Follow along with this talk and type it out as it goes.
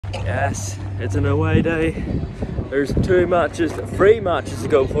Yes, it's an away day. There's 3 matches to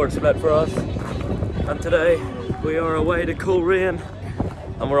go for a split for us. And today we are away to Coleraine,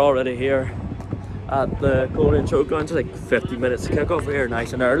 and we're already here at the Coleraine showground. It's like 50 minutes to kick off. We're here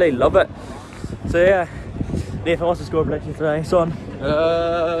nice and early, love it. So yeah, Nathan, what's the score prediction today, son?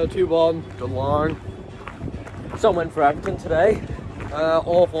 2-1 to Larne. Some win for Everton today.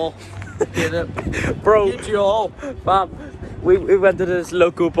 Awful. Hate it. Bro, Hate you all. fam, we went to this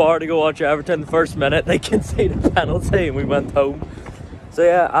local bar to go watch Everton. The first minute they conceded a penalty and we went home. So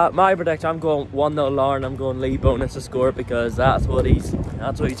yeah, my prediction, I'm going 1-0 Larne. I'm going Lee Bonus to score because that's what he's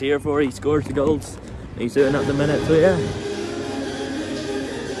here for. He scores the goals. He's doing it at the minute. So yeah.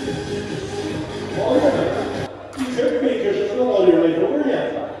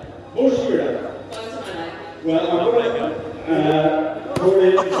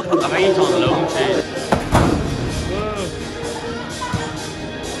 I think he's on loan change.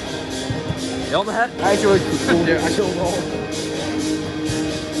 You on the head? I should. Yeah, I should roll.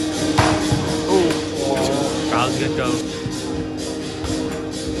 Oh, that was a good goal.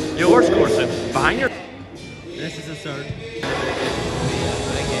 Your score's a banger. This is a third.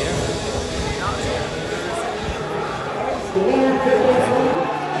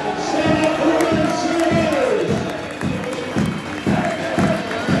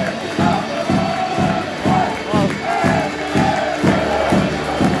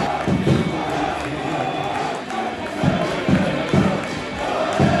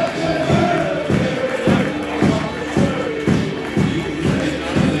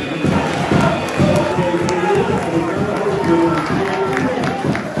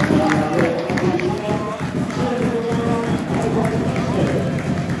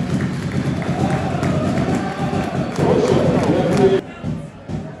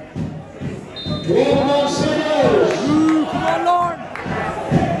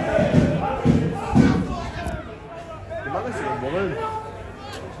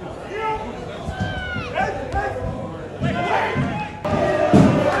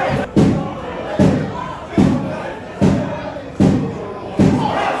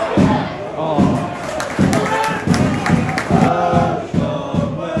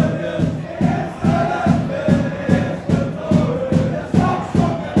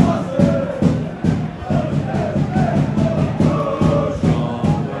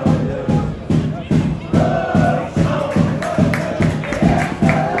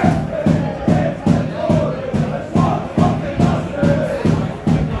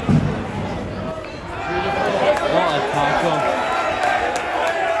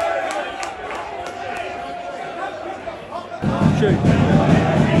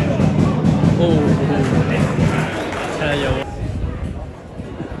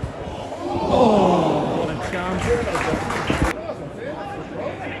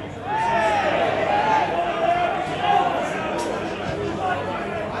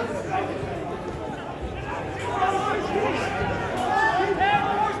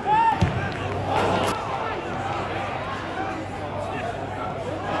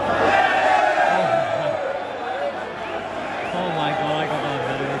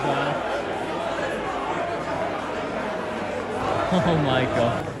 Oh my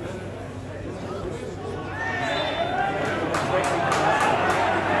god.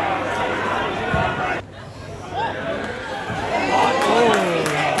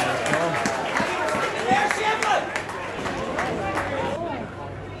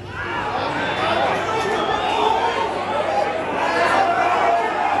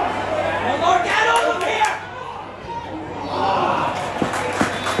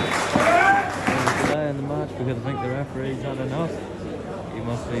 Because I think the referee's had enough. He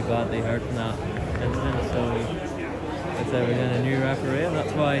must be badly hurt in that incident, so they said we're getting a new referee, and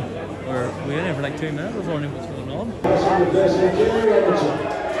that's why we're waiting for like 2 minutes. I was wondering what's going on.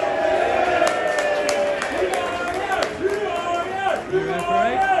 New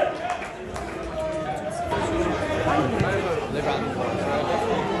referee.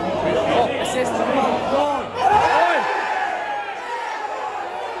 Oh, assist.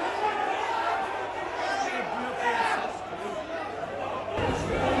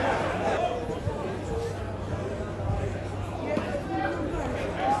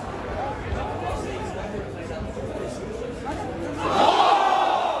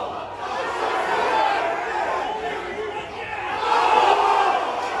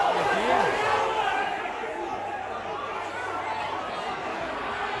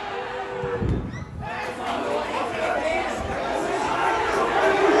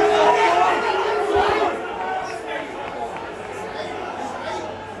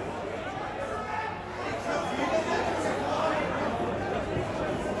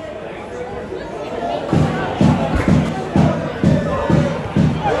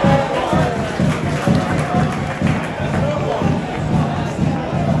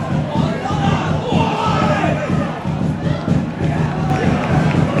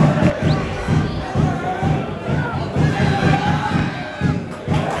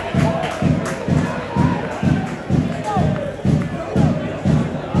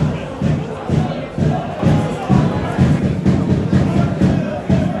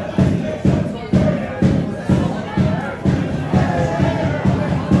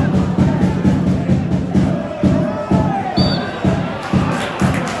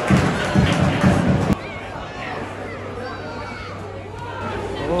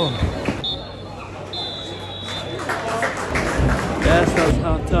 Yes, that was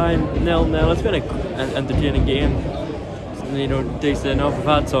half time, 0-0. It's been an entertaining game. You know, decent enough. We've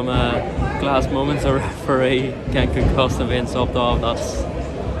had some glass moments. A referee can't concuss them being subbed off. That's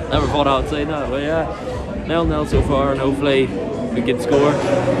never thought I would say that, but yeah, 0-0 so far, and hopefully we can score.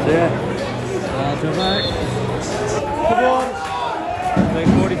 So yeah, I'll go back. come on. Big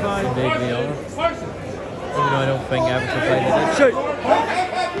 45. Big deal. Even though I don't think Everton played it. Shoot.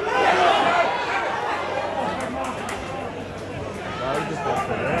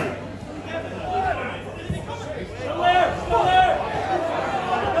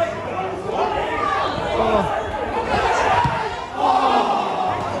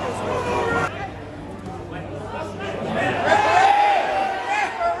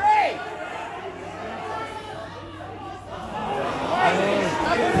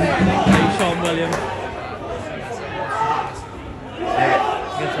 William.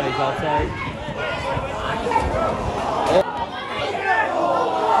 Good say he's offside.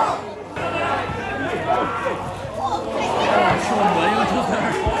 Sean Williams was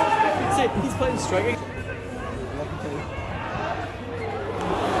there. See, he's playing striking.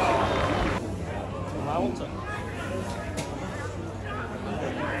 Hamilton.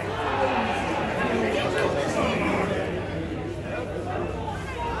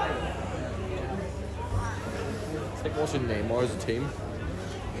 What's your name or as a team?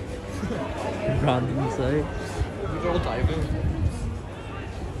 Random say. You're all diving. Do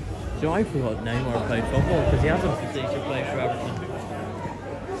you know I forgot Neymar played football because he hasn't featured playing for Everton.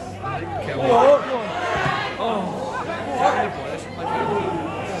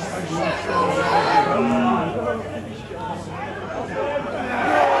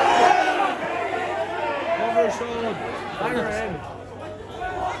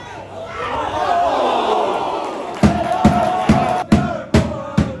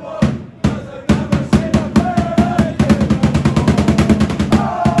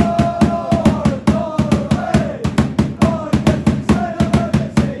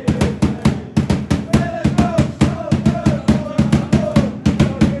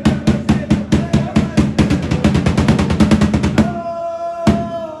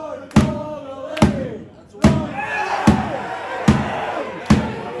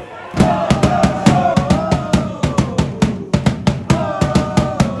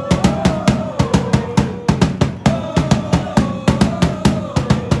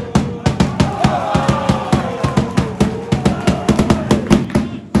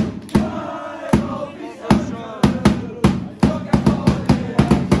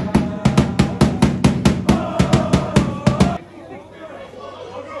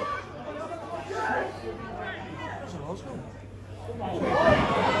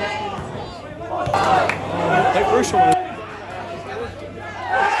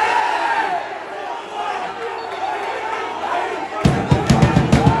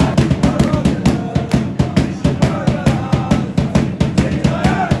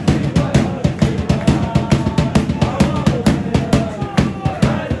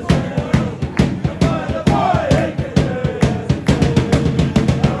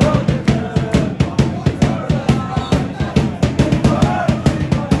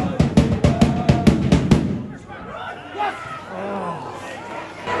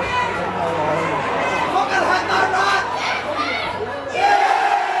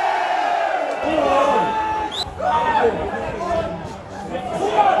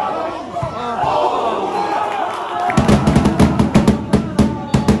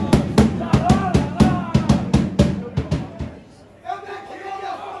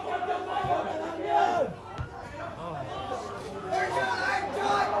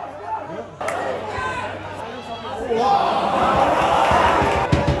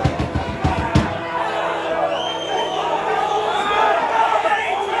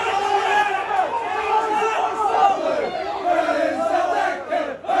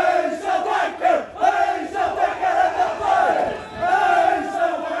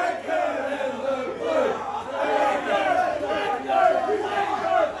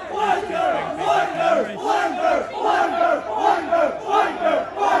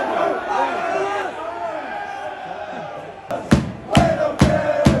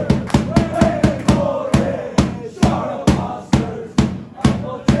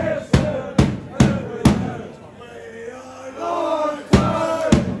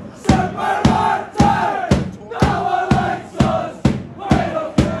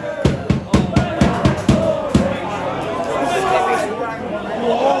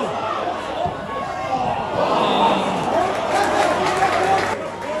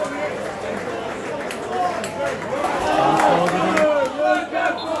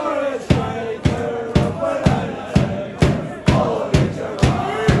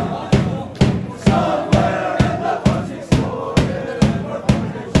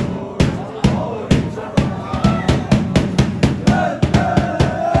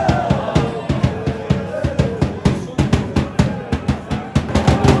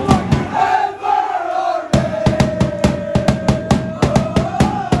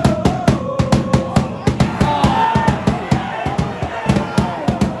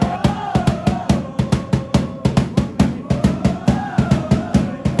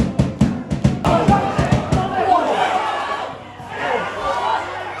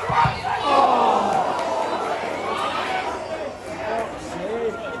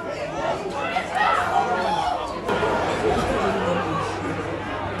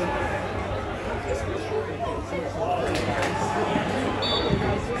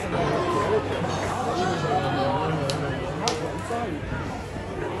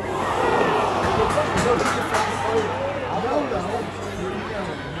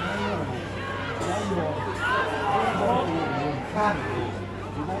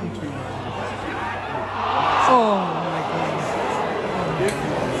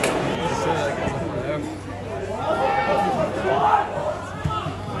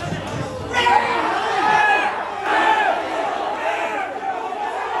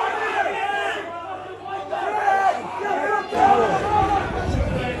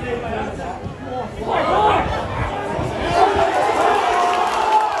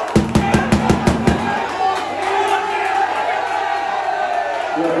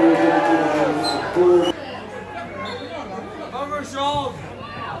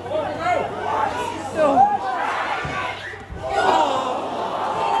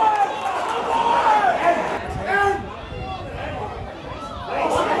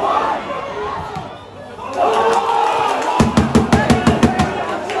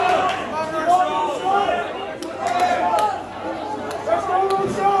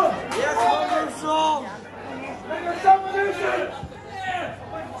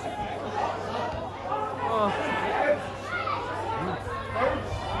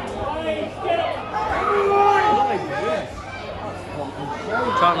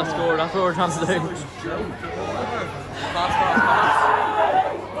 Trying to score, that's what we're trying to do.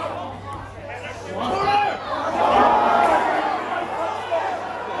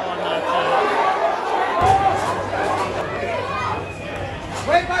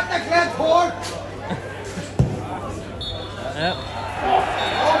 Wait back the Glentoran! Yep.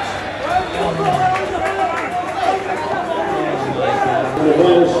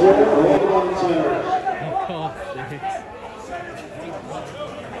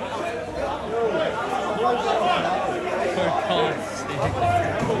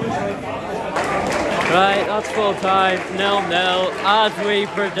 Right, that's full time, 0-0, as we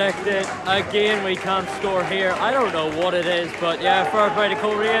predicted. Again, we can't score here. I don't know what it is, but yeah, fair play to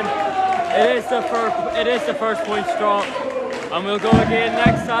Coleraine. It is the first point strong, and we'll go again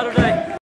next Saturday.